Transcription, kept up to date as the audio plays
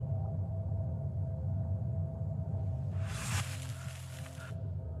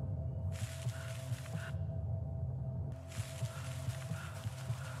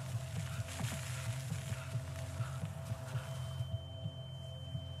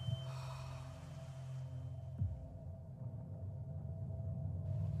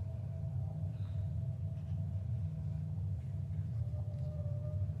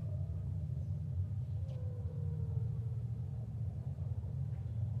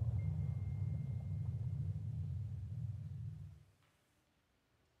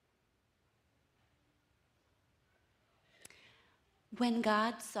When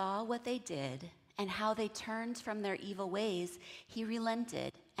God saw what they did and how they turned from their evil ways, he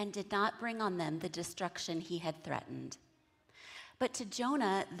relented and did not bring on them the destruction he had threatened. But to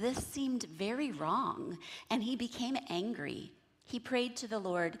Jonah, this seemed very wrong, and he became angry. He prayed to the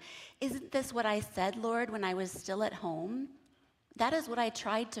Lord, "Isn't this what I said, Lord, when I was still at home? That is what I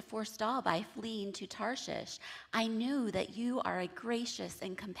tried to forestall by fleeing to Tarshish. I knew that you are a gracious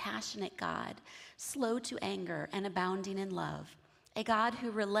and compassionate God, slow to anger and abounding in love, a God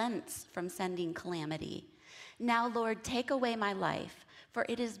who relents from sending calamity. Now, Lord, take away my life, for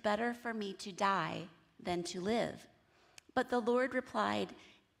it is better for me to die than to live." But the Lord replied,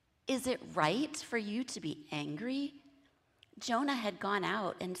 "Is it right for you to be angry?" Jonah had gone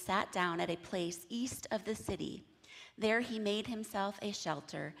out and sat down at a place east of the city. There he made himself a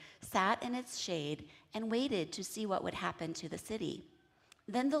shelter, sat in its shade, and waited to see what would happen to the city.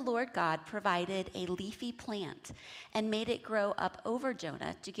 Then the Lord God provided a leafy plant and made it grow up over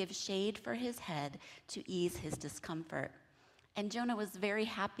Jonah to give shade for his head to ease his discomfort. And Jonah was very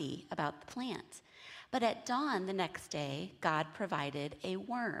happy about the plant. But at dawn the next day, God provided a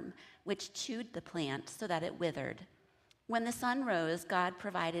worm, which chewed the plant so that it withered. When the sun rose, God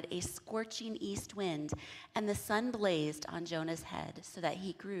provided a scorching east wind, and the sun blazed on Jonah's head so that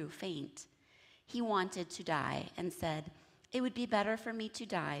he grew faint. He wanted to die and said, "It would be better for me to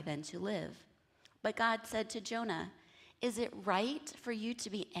die than to live." But God said to Jonah, "Is it right for you to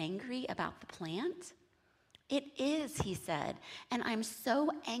be angry about the plant?" "It is," he said, "and I'm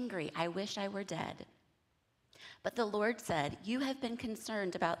so angry I wish I were dead." But the Lord said, "You have been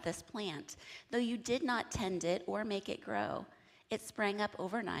concerned about this plant, though you did not tend it or make it grow. It sprang up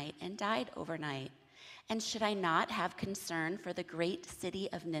overnight and died overnight. And should I not have concern for the great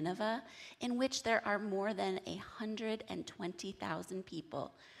city of Nineveh, in which there are more than 120,000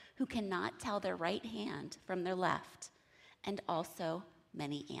 people who cannot tell their right hand from their left, and also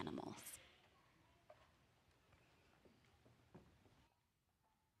many animals?"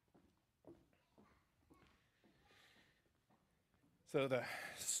 So the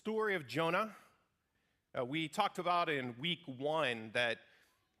story of Jonah, we talked about in week 1 that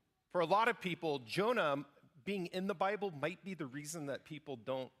for a lot of people, Jonah being in the Bible might be the reason that people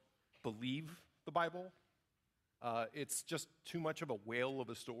don't believe the Bible. It's just too much of a whale of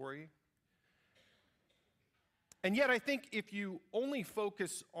a story. And yet I think if you only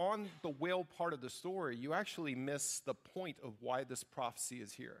focus on the whale part of the story, you actually miss the point of why this prophecy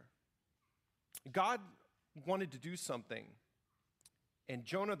is here. God wanted to do something, and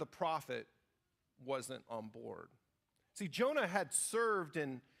Jonah the prophet wasn't on board. See, Jonah had served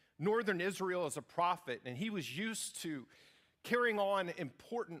in northern Israel as a prophet, and he was used to carrying on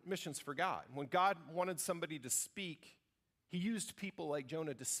important missions for God. When God wanted somebody to speak, he used people like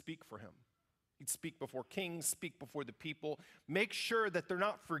Jonah to speak for him. He'd speak before kings, speak before the people, make sure that they're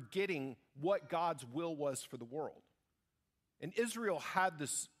not forgetting what God's will was for the world. And Israel had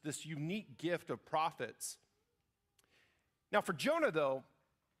this unique gift of prophets. Now for Jonah, though,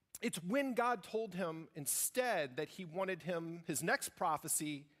 it's when God told him instead that he wanted his next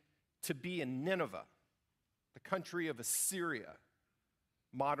prophecy to be in Nineveh, the country of Assyria,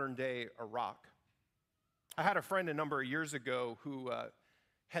 modern-day Iraq. I had a friend a number of years ago who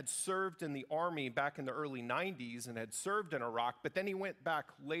had served in the army back in the early 90s and had served in Iraq, but then he went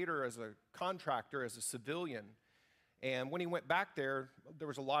back later as a contractor, as a civilian. And when he went back there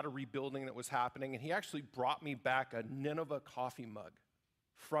was a lot of rebuilding that was happening, and he actually brought me back a Nineveh coffee mug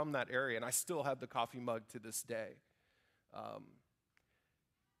from that area, and I still have the coffee mug to this day.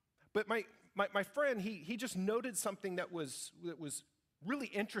 But my friend, he just noted something that was really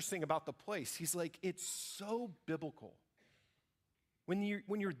interesting about the place. He's like, it's so biblical. When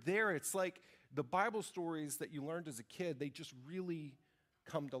you're there, it's like the Bible stories that you learned as a kid, they just really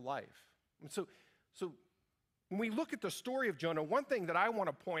come to life. And so when we look at the story of Jonah, one thing that I want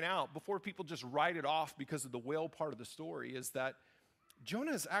to point out before people just write it off because of the whale part of the story is that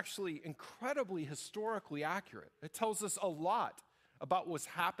Jonah is actually incredibly historically accurate. It tells us a lot about what's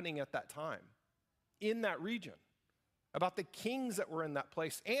happening at that time in that region, about the kings that were in that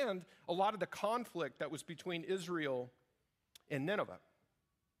place, and a lot of the conflict that was between Israel and Nineveh.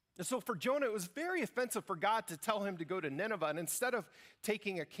 And so for Jonah, it was very offensive for God to tell him to go to Nineveh, and instead of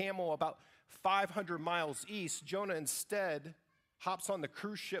taking a camel about 500 miles east, Jonah instead hops on the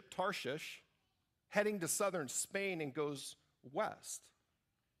cruise ship Tarshish, heading to southern Spain, and goes west.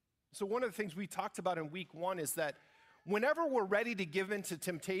 So one of the things we talked about in week 1 is that whenever we're ready to give in to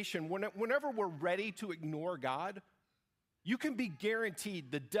temptation, whenever we're ready to ignore God, you can be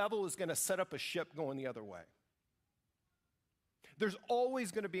guaranteed the devil is going to set up a ship going the other way. there's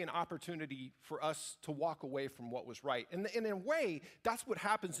always going to be an opportunity for us to walk away from what was right. And in a way, that's what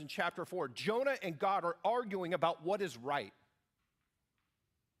happens in chapter 4. Jonah and God are arguing about what is right.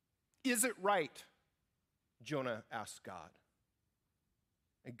 Is it right? Jonah asks God.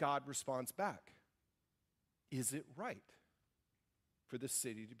 And God responds back. Is it right for this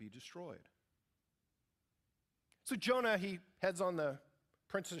city to be destroyed? So Jonah, he heads on the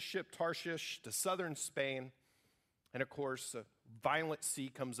princess ship Tarshish to southern Spain. And of course, a violent sea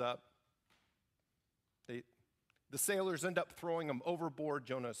comes up. The sailors end up throwing him overboard.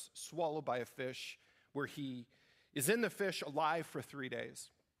 Jonah's swallowed by a fish, where he is in the fish alive for 3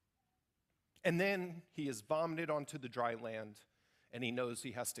 days. And then he is vomited onto the dry land, and he knows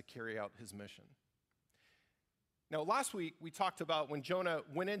he has to carry out his mission. Now, last week, we talked about when Jonah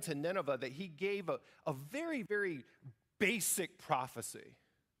went into Nineveh that he gave a very, very basic prophecy.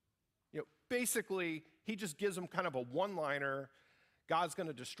 Basically, he just gives them kind of a one-liner. God's going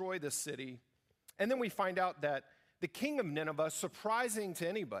to destroy this city. And then we find out that the king of Nineveh, surprising to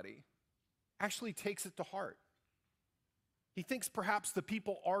anybody, actually takes it to heart. He thinks perhaps the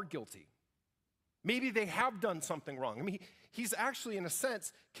people are guilty. Maybe they have done something wrong. I mean, he's actually, in a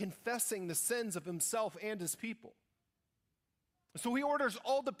sense, confessing the sins of himself and his people. So he orders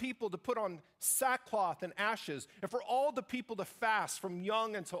all the people to put on sackcloth and ashes, and for all the people to fast from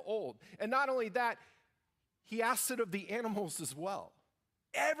young until old. And not only that, he asks it of the animals as well.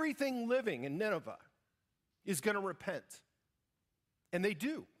 Everything living in Nineveh is going to repent. And they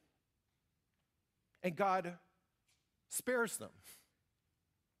do. And God spares them.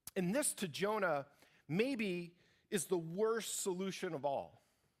 And this to Jonah maybe is the worst solution of all.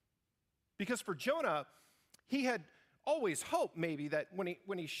 Because for Jonah, he had always hoped maybe that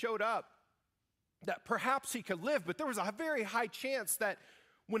when he showed up, that perhaps he could live, but there was a very high chance that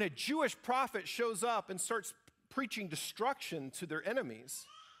when a Jewish prophet shows up and starts preaching destruction to their enemies,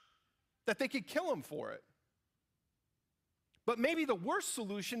 that they could kill him for it. But maybe the worst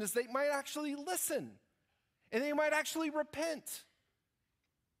solution is they might actually listen, and they might actually repent,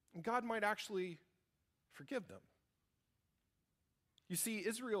 and God might actually forgive them. You see,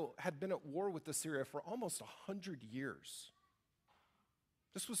 Israel had been at war with Assyria for almost 100 years.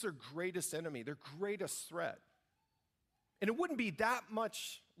 This was their greatest enemy, their greatest threat. And it wouldn't be that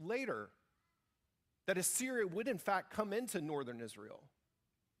much later that Assyria would in fact come into northern Israel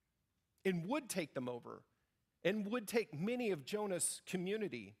and would take them over and would take many of Jonah's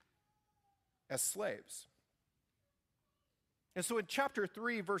community as slaves. And so in chapter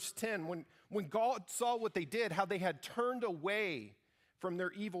 3, verse 10, when God saw what they did, how they had turned away from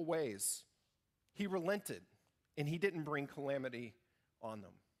their evil ways, he relented, and he didn't bring calamity on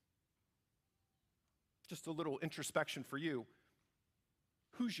them. Just a little introspection for you.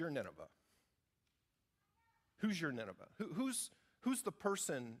 Who's your Nineveh? Who's your Nineveh? Who's the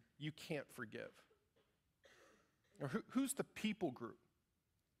person you can't forgive? Or who's the people group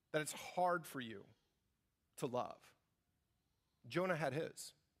that it's hard for you to love? Jonah had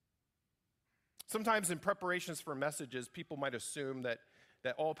his. Sometimes in preparations for messages, people might assume that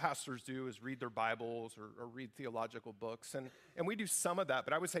all pastors do is read their Bibles or read theological books. And we do some of that,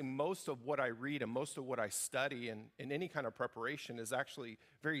 but I would say most of what I read and most of what I study in any kind of preparation is actually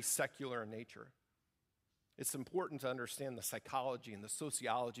very secular in nature. It's important to understand the psychology and the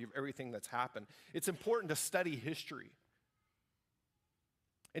sociology of everything that's happened. It's important to study history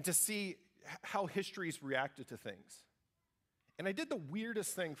and to see how history's reacted to things. And I did the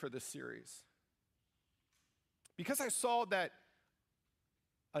weirdest thing for this series. Because I saw that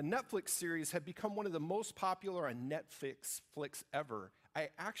a Netflix series had become one of the most popular on Netflix flicks ever, I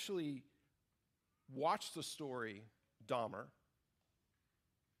actually watched the story Dahmer.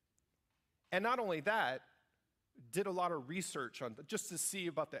 And not only that, did a lot of research on just to see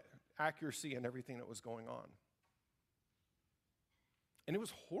about the accuracy and everything that was going on. And it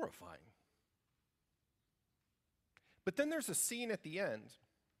was horrifying. But then there's a scene at the end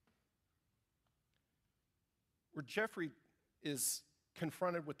where Jeffrey is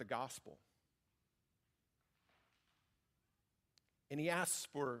confronted with the gospel. And he asks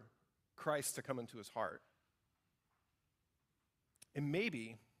for Christ to come into his heart. And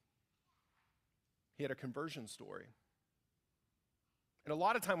maybe he had a conversion story. And a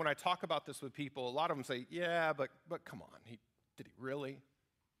lot of time when I talk about this with people, a lot of them say, yeah, but come on, did he really?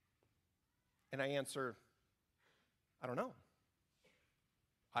 And I answer, I don't know.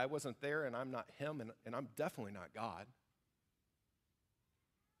 I wasn't there, and I'm not him, and I'm definitely not God.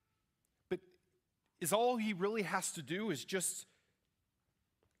 But is all he really has to do is just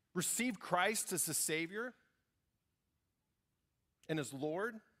receive Christ as his Savior and as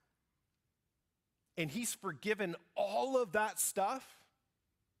Lord? and he's forgiven all of that stuff,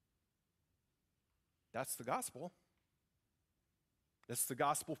 that's the gospel. It's the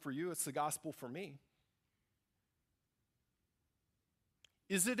gospel for you. It's the gospel for me.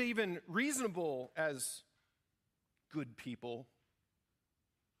 Is it even reasonable as good people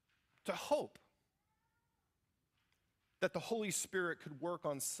to hope that the Holy Spirit could work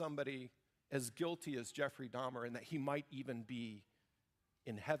on somebody as guilty as Jeffrey Dahmer and that he might even be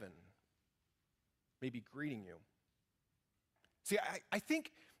in heaven, maybe greeting you? See, I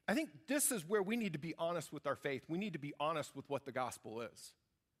think this is where we need to be honest with our faith. We need to be honest with what the gospel is.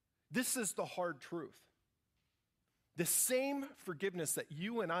 This is the hard truth. The same forgiveness that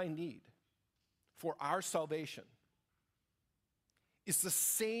you and I need for our salvation is the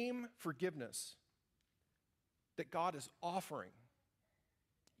same forgiveness that God is offering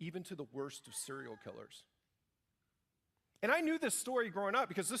even to the worst of serial killers. And I knew this story growing up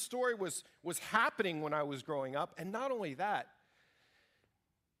because this story was happening when I was growing up. And not only that,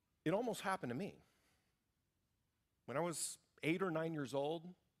 it almost happened to me. When I was 8 or 9 years old,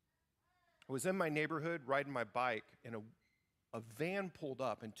 I was in my neighborhood riding my bike, and a van pulled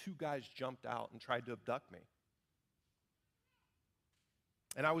up, and 2 guys jumped out and tried to abduct me.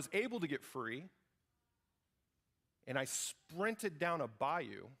 And I was able to get free, and I sprinted down a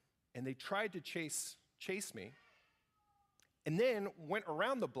bayou, and they tried to chase me, and then went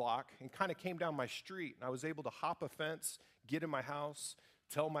around the block and kind of came down my street, and I was able to hop a fence, get in my house,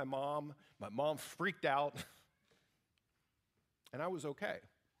 tell my mom. My mom freaked out, and I was okay.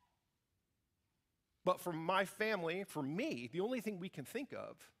 But for my family, for me, the only thing we can think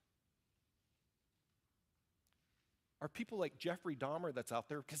of are people like Jeffrey Dahmer that's out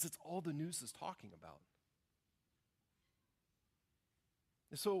there because it's all the news is talking about.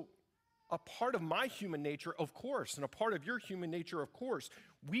 And so a part of my human nature, of course, and a part of your human nature, of course,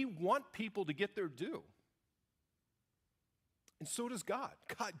 we want people to get their due. And so does God.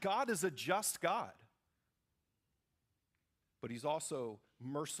 God is a just God. But he's also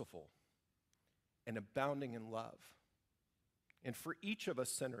merciful and abounding in love. And for each of us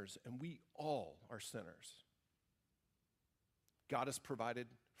sinners, and we all are sinners, God has provided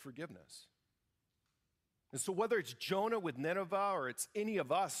forgiveness. And so whether it's Jonah with Nineveh or it's any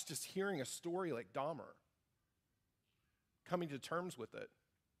of us just hearing a story like Dahmer, coming to terms with it,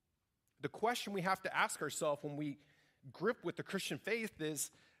 the question we have to ask ourselves when we grip with the Christian faith is,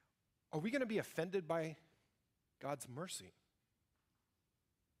 are we going to be offended by God's mercy?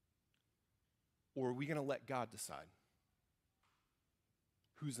 Or are we going to let God decide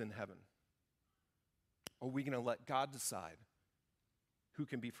who's in heaven? Or are we going to let God decide who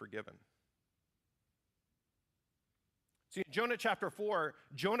can be forgiven? See, in Jonah chapter 4,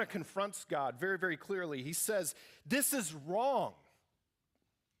 Jonah confronts God very, very clearly. He says, this is wrong.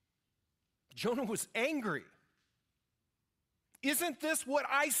 Jonah was angry. Isn't this what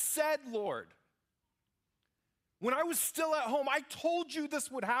I said, Lord? When I was still at home, I told you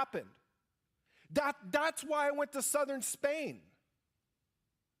this would happen. That's why I went to southern Spain.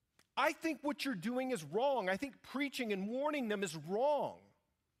 I think what you're doing is wrong. I think preaching and warning them is wrong.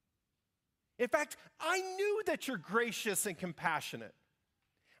 In fact, I knew that you're gracious and compassionate.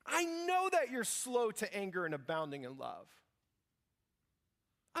 I know that you're slow to anger and abounding in love.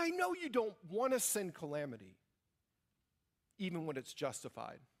 I know you don't want to send calamity, even when it's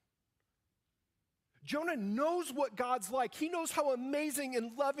justified. Jonah knows what God's like. He knows how amazing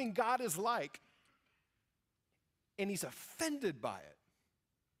and loving God is like. And he's offended by it.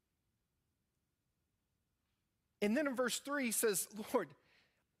 And then in verse 3, he says, Lord,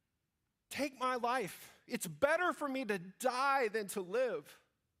 take my life. It's better for me to die than to live.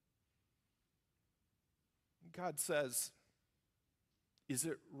 God says, is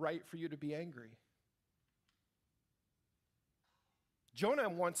it right for you to be angry? Jonah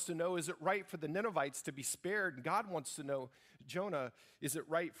wants to know, is it right for the Ninevites to be spared? And God wants to know, Jonah, is it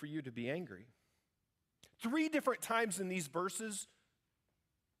right for you to be angry? 3 different times in these verses,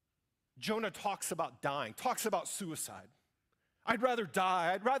 Jonah talks about dying, talks about suicide. I'd rather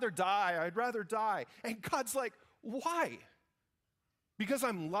die, I'd rather die, I'd rather die. And God's like, why? Because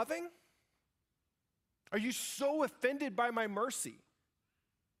I'm loving? Are you so offended by my mercy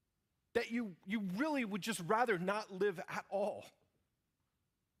that you really would just rather not live at all?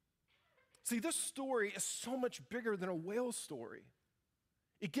 See, this story is so much bigger than a whale story.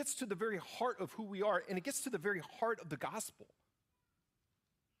 It gets to the very heart of who we are, and it gets to the very heart of the gospel.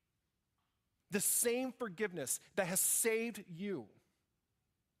 The same forgiveness that has saved you.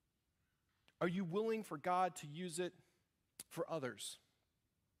 Are you willing for God to use it for others?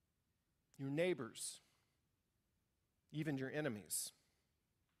 Your neighbors, even your enemies.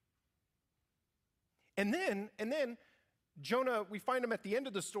 And then Jonah, we find him at the end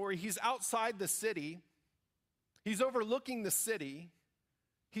of the story. He's outside the city. He's overlooking the city.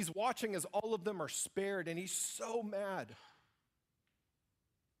 He's watching as all of them are spared, and he's so mad.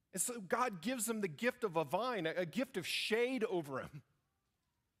 And so God gives him the gift of a vine, a gift of shade over him,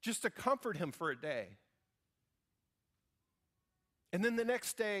 just to comfort him for a day. And then the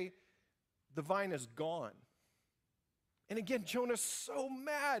next day, the vine is gone. And again, Jonah's so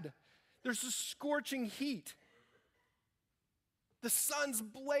mad. There's a scorching heat. The sun's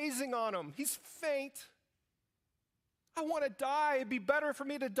blazing on him. He's faint. I want to die. It'd be better for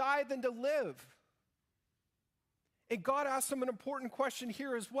me to die than to live. And God asks him an important question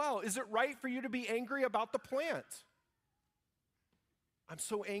here as well. Is it right for you to be angry about the plant? I'm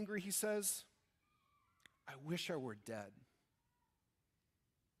so angry, he says. I wish I were dead.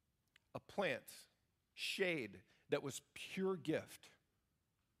 A plant, shade, that was pure gift.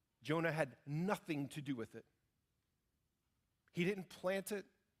 Jonah had nothing to do with it. He didn't plant it.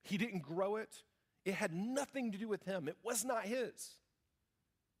 He didn't grow it. It had nothing to do with him. It was not his.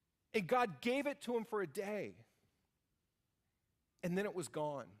 And God gave it to him for a day. And then it was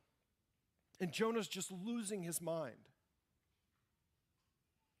gone. And Jonah's just losing his mind.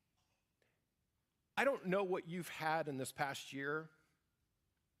 I don't know what you've had in this past year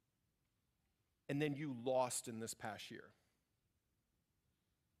and then you lost in this past year.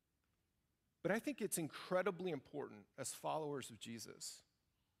 But I think it's incredibly important as followers of Jesus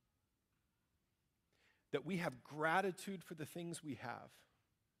that we have gratitude for the things we have,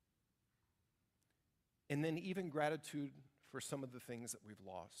 and then even gratitude for some of the things that we've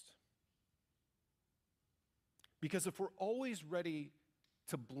lost. Because if we're always ready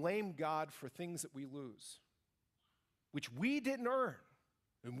to blame God for things that we lose, which we didn't earn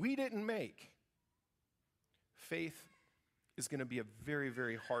and we didn't make, faith is going to be a very,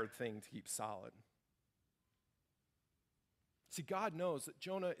 very hard thing to keep solid. See, God knows that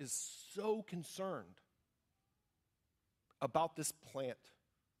Jonah is so concerned about this plant.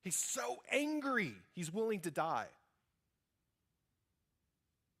 He's so angry, he's willing to die.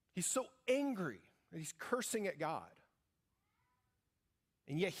 He's so angry that he's cursing at God.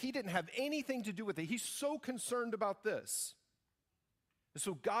 And yet he didn't have anything to do with it. He's so concerned about this. And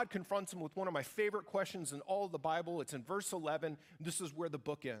so God confronts him with one of my favorite questions in all of the Bible. It's in verse 11. This is where the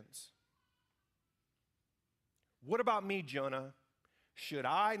book ends. What about me, Jonah? Should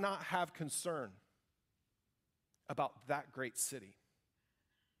I not have concern about that great city?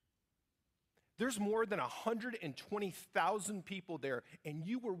 There's more than 120,000 people there, and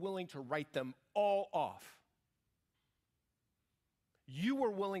you were willing to write them all off. You were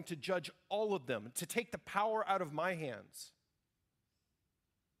willing to judge all of them, to take the power out of my hands.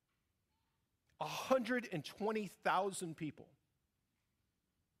 120,000 people.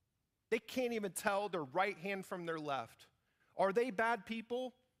 They can't even tell their right hand from their left. Are they bad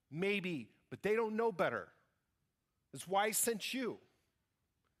people? Maybe, but they don't know better. That's why I sent you.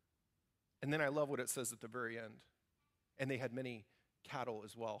 And then I love what it says at the very end. And they had many cattle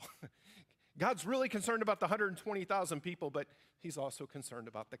as well. God's really concerned about the 120,000 people, but he's also concerned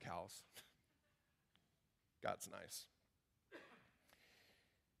about the cows. God's nice.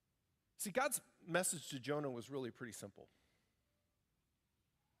 See, God's message to Jonah was really pretty simple.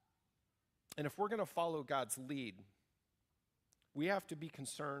 And if we're going to follow God's lead, we have to be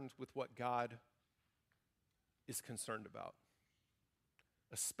concerned with what God is concerned about,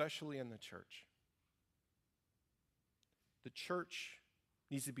 especially in the church. The church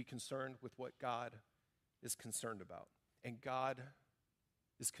needs to be concerned with what God is concerned about. And God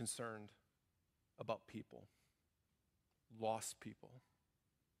is concerned about people, lost people,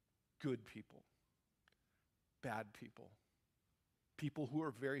 good people, bad people, people who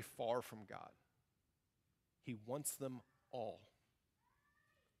are very far from God. He wants them all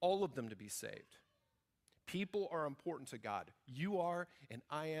of them to be saved. People are important to God. You are, and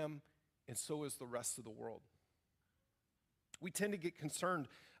I am, and so is the rest of the world. We tend to get concerned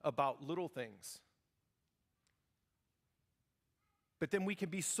about little things. But then we can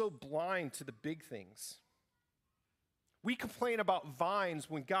be so blind to the big things. We complain about vines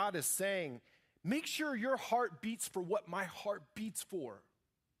when God is saying, make sure your heart beats for what my heart beats for.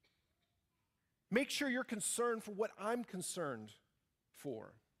 Make sure you're concerned for what I'm concerned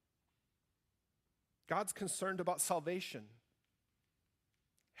for. God's concerned about salvation,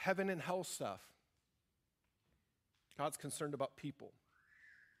 heaven and hell stuff. God's concerned about people.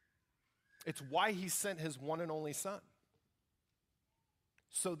 It's why he sent his one and only son.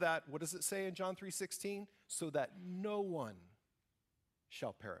 So that, what does it say in John 3:16? So that no one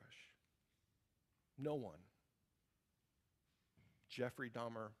shall perish. No one. Jeffrey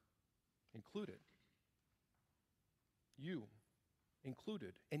Dahmer included. you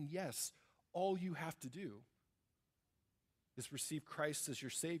included. And yes, all you have to do is receive Christ as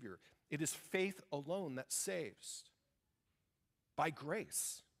your Savior. It is faith alone that saves. By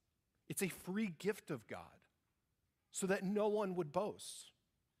grace. It's a free gift of God so that no one would boast.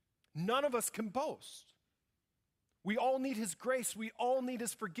 None of us can boast. We all need his grace. We all need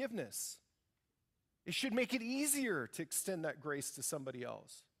his forgiveness. It should make it easier to extend that grace to somebody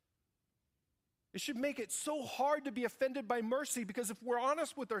else. It should make it so hard to be offended by mercy, because if we're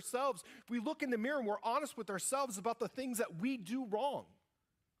honest with ourselves, if we look in the mirror and we're honest with ourselves about the things that we do wrong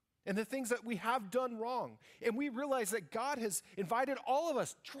and the things that we have done wrong, and we realize that God has invited all of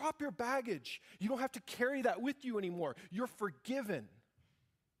us, drop your baggage. You don't have to carry that with you anymore. You're forgiven.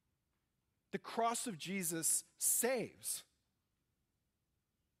 The cross of Jesus saves.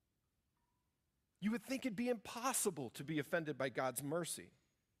 You would think it'd be impossible to be offended by God's mercy,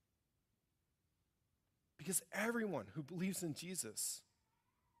 because everyone who believes in Jesus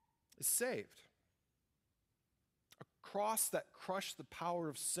is saved. A cross that crushed the power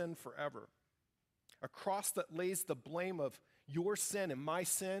of sin forever. A cross that lays the blame of your sin and my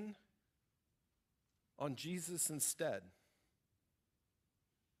sin on Jesus instead.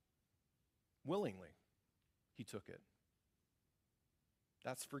 Willingly, he took it.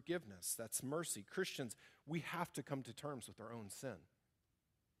 That's forgiveness. That's mercy. Christians, we have to come to terms with our own sin.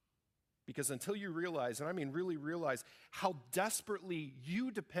 Because until you realize, and I mean really realize, how desperately you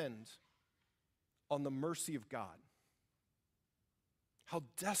depend on the mercy of God, how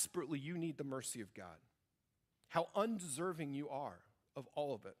desperately you need the mercy of God, how undeserving you are of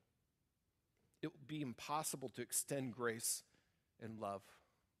all of it, it will be impossible to extend grace and love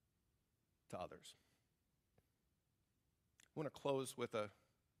to others. I want to close with a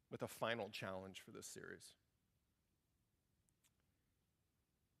final challenge for this series.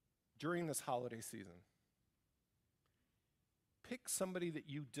 During this holiday season, pick somebody that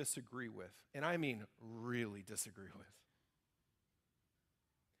you disagree with, and I mean really disagree with.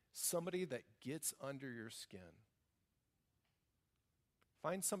 Somebody that gets under your skin.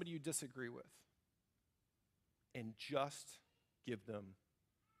 Find somebody you disagree with and just give them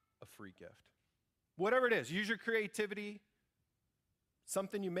a free gift. Whatever it is, use your creativity,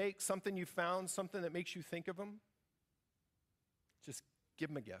 something you make, something you found, something that makes you think of them. Just give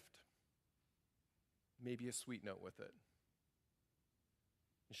them a gift. Maybe a sweet note with it.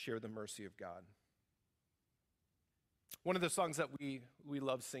 And share the mercy of God. One of the songs that we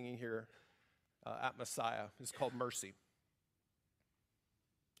love singing here at Messiah is called Mercy.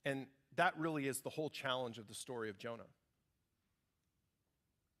 And that really is the whole challenge of the story of Jonah.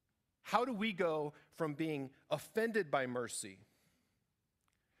 How do we go from being offended by mercy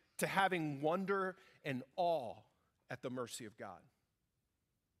to having wonder and awe at the mercy of God?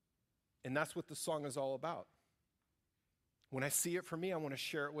 And that's what the song is all about. When I see it for me, I want to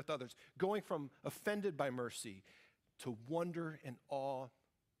share it with others. Going from offended by mercy to wonder and awe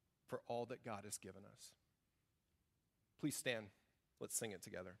for all that God has given us. Please stand. Let's sing it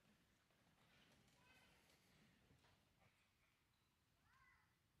together.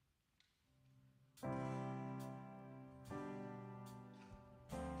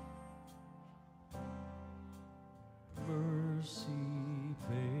 Mercy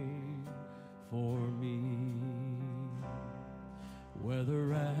paid for me, where the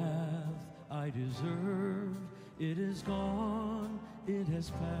wrath I deserved, it is gone, it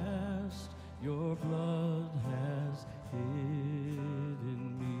has passed, your blood has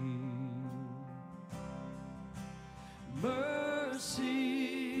hidden me.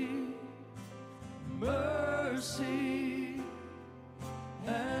 Mercy, mercy,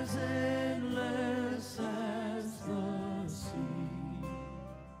 as endless as the sea.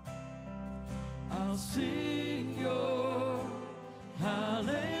 I'll sing your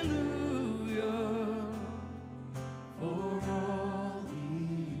hallelujah for all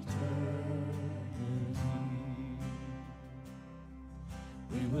eternity.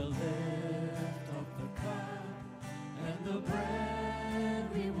 We will lift up the cup and the bread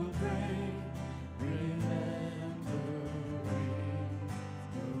we will break, remembering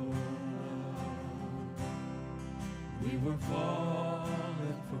your love. We were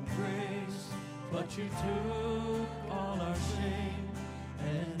fallen from grace, but you took all our shame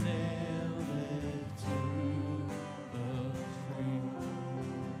and nailed it to the tree.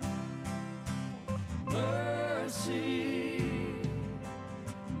 Mercy,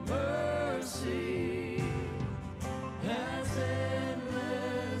 mercy, as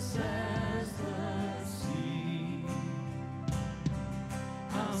endless as the sea.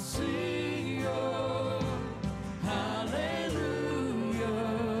 I'll sing your hallelujah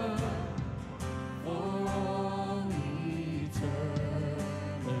for all eternity.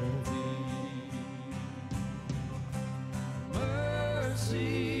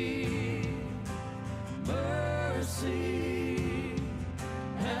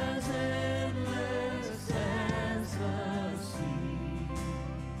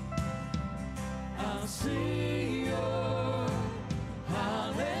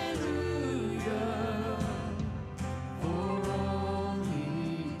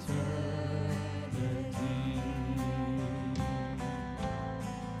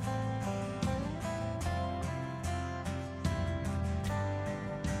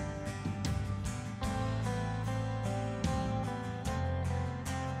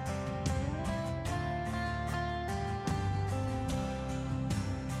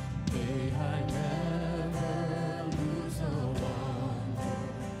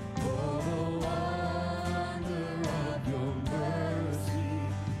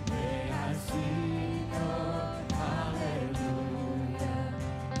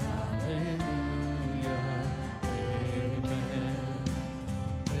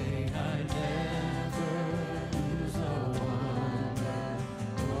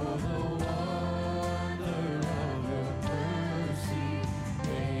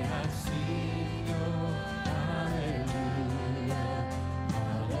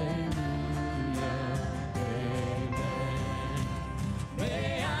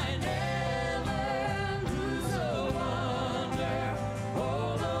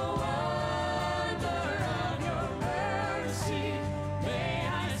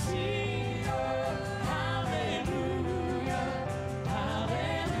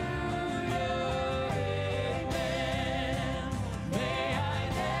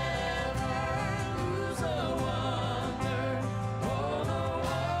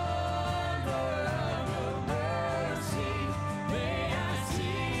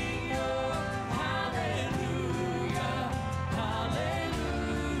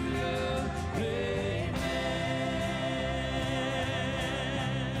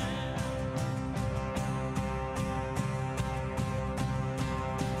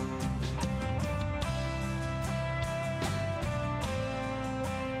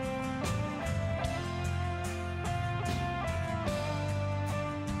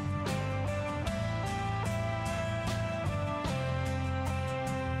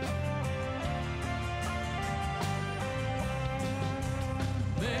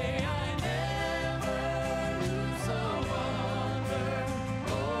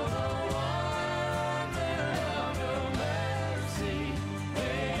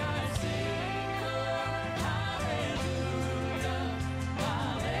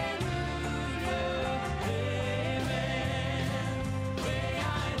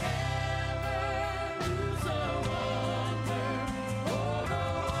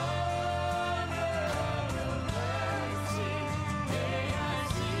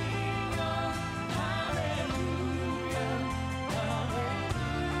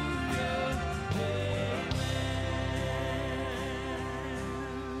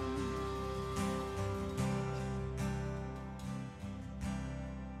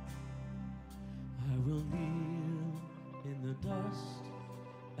 dust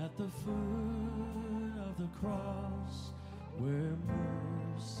at the foot of the cross where mercy